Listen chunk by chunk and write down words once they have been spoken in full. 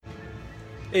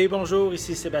Et bonjour,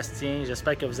 ici Sébastien,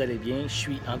 j'espère que vous allez bien. Je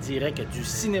suis en direct du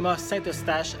cinéma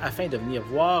Saint-Eustache afin de venir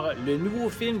voir le nouveau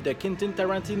film de Quentin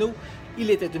Tarantino, Il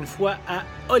était une fois à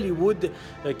Hollywood,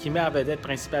 qui met en vedette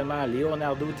principalement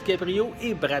Leonardo DiCaprio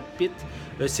et Brad Pitt.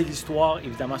 C'est l'histoire,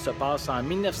 évidemment, se passe en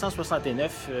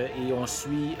 1969 et on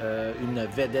suit une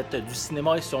vedette du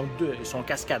cinéma et son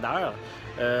cascadeur.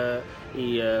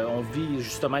 On vit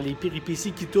justement les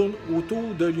péripéties qui tournent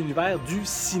autour de l'univers du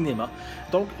cinéma.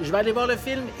 Donc, je vais aller voir le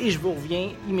film et je vous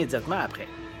reviens immédiatement après.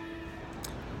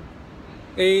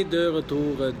 Et de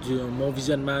retour mon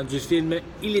visionnement du film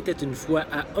Il était une fois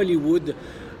à Hollywood.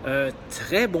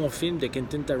 Très bon film de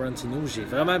Quentin Tarantino, j'ai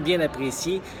vraiment bien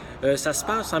apprécié. Ça se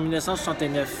passe en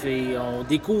 1969 et on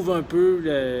découvre un peu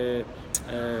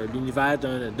l'univers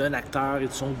d'un acteur et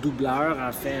de son doubleur.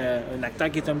 En fait, un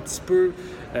acteur qui est un petit peu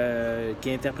qui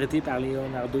est interprété par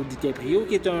Leonardo DiCaprio,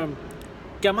 qui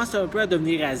commence un peu à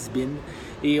devenir has-been.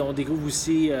 Et on découvre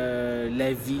aussi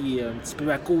la vie un petit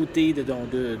peu à côté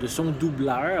de son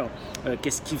doubleur.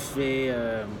 Qu'est-ce qu'il fait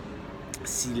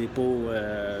s'il n'est pas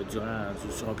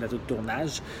sur un plateau de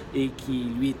tournage et qui,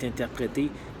 lui, est interprété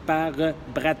par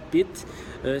Brad Pitt.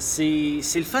 C'est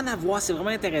le fun à voir, c'est vraiment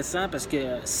intéressant parce que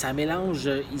ça mélange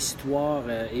histoire,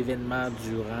 événements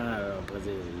durant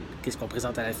qu'est-ce qu'on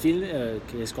présente à la film,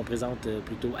 qu'est-ce qu'on présente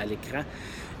plutôt à l'écran.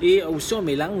 Et aussi, on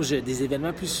mélange des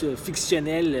événements plus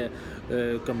fictionnels,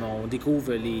 comme on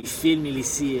découvre les films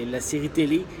et la série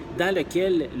télé, dans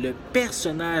lequel le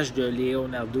personnage de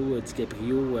Leonardo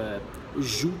DiCaprio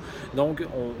joue. Donc,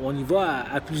 on y va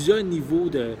à plusieurs niveaux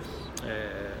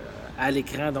à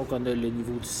l'écran. Donc, on a le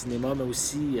niveau du cinéma, mais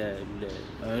aussi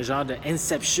un genre de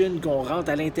Inception qu'on rentre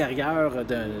à l'intérieur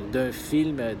d'un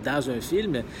film, dans un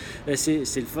film.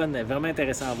 C'est le fun, vraiment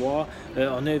intéressant à voir.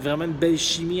 On a vraiment une belle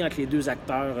chimie entre les deux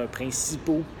acteurs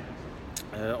principaux.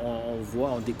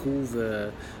 On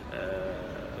découvre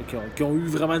qui ont eu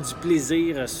vraiment du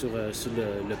plaisir sur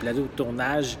le plateau de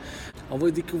tournage. On va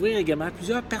découvrir également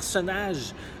plusieurs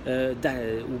personnages,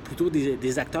 ou plutôt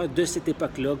des acteurs de cette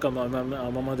époque-là, comme à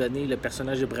un moment donné, le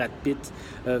personnage de Brad Pitt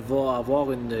va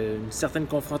avoir une certaine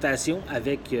confrontation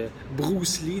avec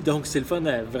Bruce Lee. Donc, c'est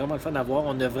vraiment le fun à voir.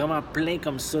 On a vraiment plein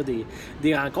comme ça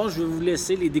des rencontres. Je vais vous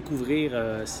laisser les découvrir.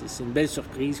 C'est une belle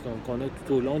surprise qu'on a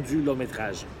tout au long du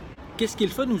long-métrage. Qu'est-ce qui est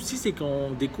le fun aussi, c'est qu'on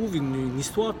découvre une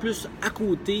histoire plus à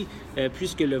côté,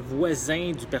 puisque le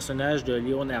voisin du personnage de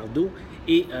Leonardo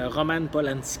est Roman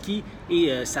Polanski et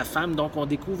sa femme. Donc, on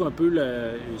découvre un peu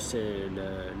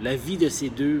la vie de ces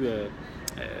deux,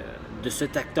 de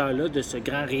cet acteur-là, de ce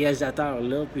grand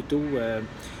réalisateur-là, plutôt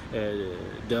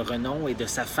de renom, et de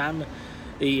sa femme.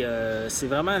 Et c'est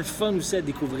vraiment le fun aussi à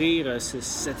découvrir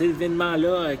cet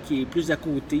événement-là qui est plus à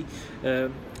côté.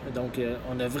 Donc,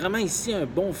 on a vraiment ici un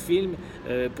bon film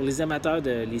pour les amateurs,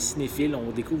 les cinéphiles.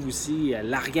 On découvre aussi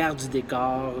l'arrière du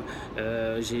décor.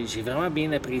 J'ai vraiment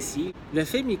bien apprécié. Le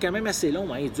film est quand même assez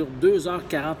long, hein? Il dure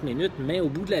 2h40 minutes, mais au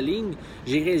bout de la ligne,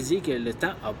 j'ai réalisé que le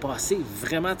temps a passé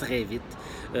vraiment très vite.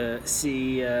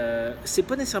 C'est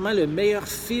pas nécessairement le meilleur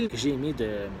film que j'ai aimé de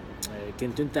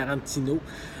Quentin Tarantino.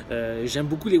 J'aime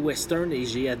beaucoup les westerns et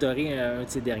j'ai adoré un de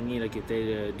ces derniers là, qui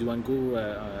était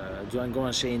Django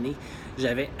enchaîné.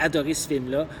 J'avais adoré ce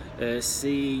film-là.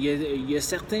 Il y a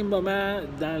certains moments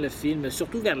dans le film,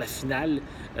 surtout vers la finale,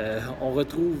 on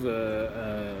retrouve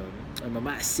un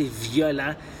moment assez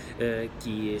violent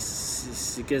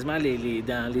c'est quasiment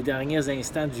dans les derniers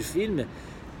instants du film.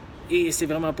 Et c'est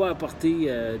vraiment pas à portée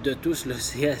de tous, là.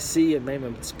 C'est assez, même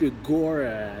un petit peu gore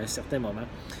à un certain moment.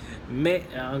 Mais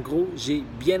en gros, j'ai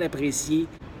bien apprécié.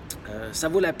 Ça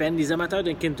vaut la peine. Les amateurs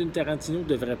de Quentin Tarantino ne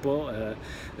devraient pas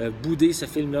bouder ce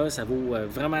film-là. Ça vaut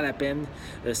vraiment la peine.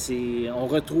 On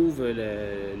retrouve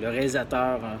le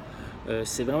réalisateur.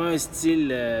 C'est vraiment un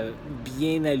style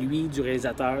bien à lui du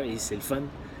réalisateur et c'est le fun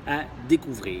à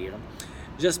découvrir.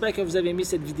 J'espère que vous avez aimé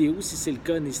cette vidéo. Si c'est le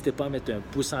cas, n'hésitez pas à mettre un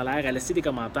pouce en l'air, à laisser des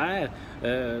commentaires.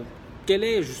 Quel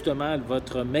est justement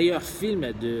votre meilleur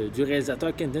film du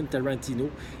réalisateur Quentin Tarantino?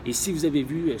 Et si vous avez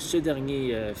vu ce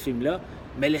dernier film-là,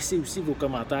 mais laissez aussi vos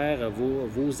commentaires,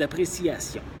 vos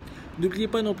appréciations. N'oubliez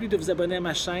pas non plus de vous abonner à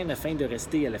ma chaîne afin de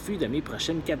rester à l'affût de mes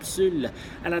prochaines capsules.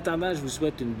 En attendant, je vous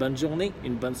souhaite une bonne journée,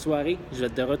 une bonne soirée. Je vais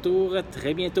être de retour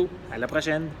très bientôt. À la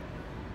prochaine!